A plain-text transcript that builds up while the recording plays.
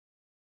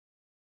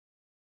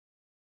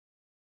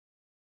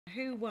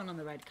Who won on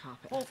the red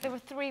carpet? Well, there were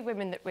 3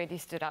 women that really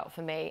stood out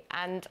for me,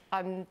 and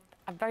I'm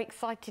very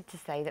excited to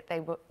say that they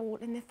were all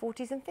in their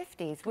 40s and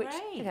 50s, which,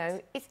 you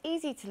know, it's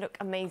easy to look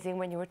amazing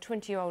when you're a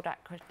 20-year-old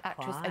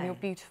actress and you're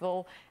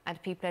beautiful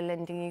and people are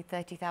lending you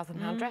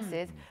 £30,000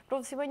 dresses. But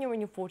obviously, when you're in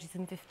your 40s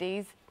and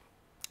 50s,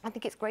 I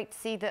think it's great to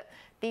see that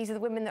these are the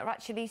women that are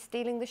actually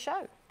stealing the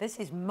show. This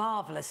is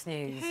marvellous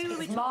news.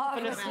 It's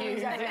marvellous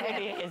news, it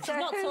really is. So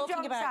not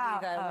talking about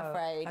you, though, I'm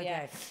afraid. Okay.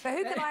 Yeah. But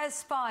who can I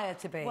aspire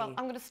to be? Well,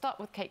 I'm going to start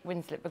with Cate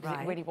Winslet because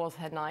it really was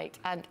her night.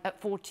 And at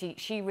 40,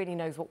 she really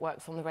knows what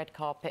works on the red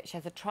carpet. She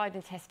has a tried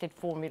and tested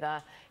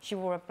formula. She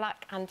wore a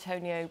black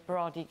Antonio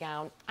Berardi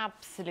gown,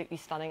 absolutely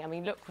stunning. I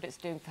mean, look what it's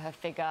doing for her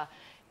figure.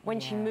 When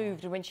she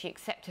moved and when she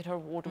accepted her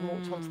award and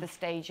walked onto the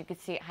stage, you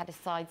could see it had a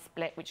side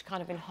split, which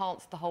kind of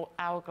enhanced the whole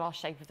hourglass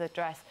shape of the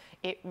dress.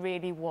 It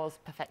really was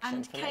perfection.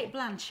 And Cate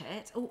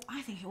Blanchett,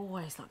 I think it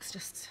always looks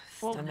just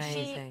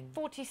amazing. She's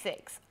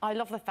 46. I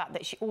love the fact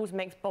that she always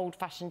makes bold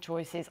fashion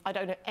choices. I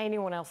don't know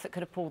anyone else that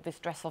could have pulled this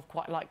dress off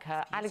quite like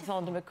her.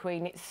 Alexander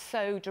McQueen, it's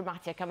so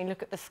dramatic. I mean,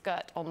 look at the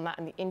skirt on that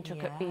and the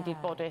intricate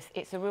beaded bodice.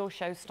 It's a real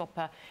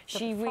showstopper.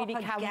 She really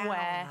can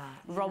wear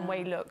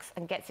runway looks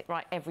and gets it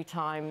right every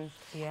time.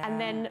 And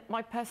then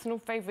my personal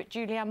favourite,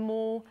 Julianne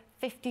Moore,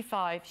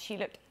 55. She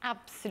looked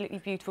absolutely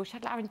beautiful. She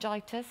had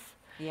laryngitis.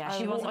 Yeah,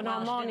 she wore an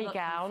Armani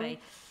gown.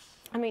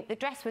 I mean, the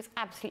dress was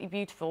absolutely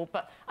beautiful,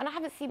 and I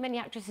haven't seen many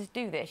actresses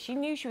do this. She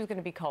knew she was going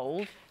to be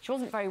cold. She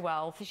wasn't very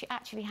well, so she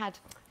actually had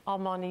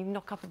Armani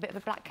knock up a bit of a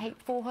black cape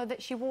for her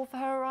that she wore for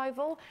her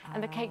arrival,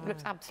 and the cape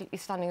looked absolutely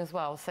stunning as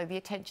well. So the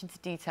attention to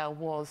detail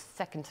was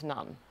second to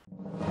none.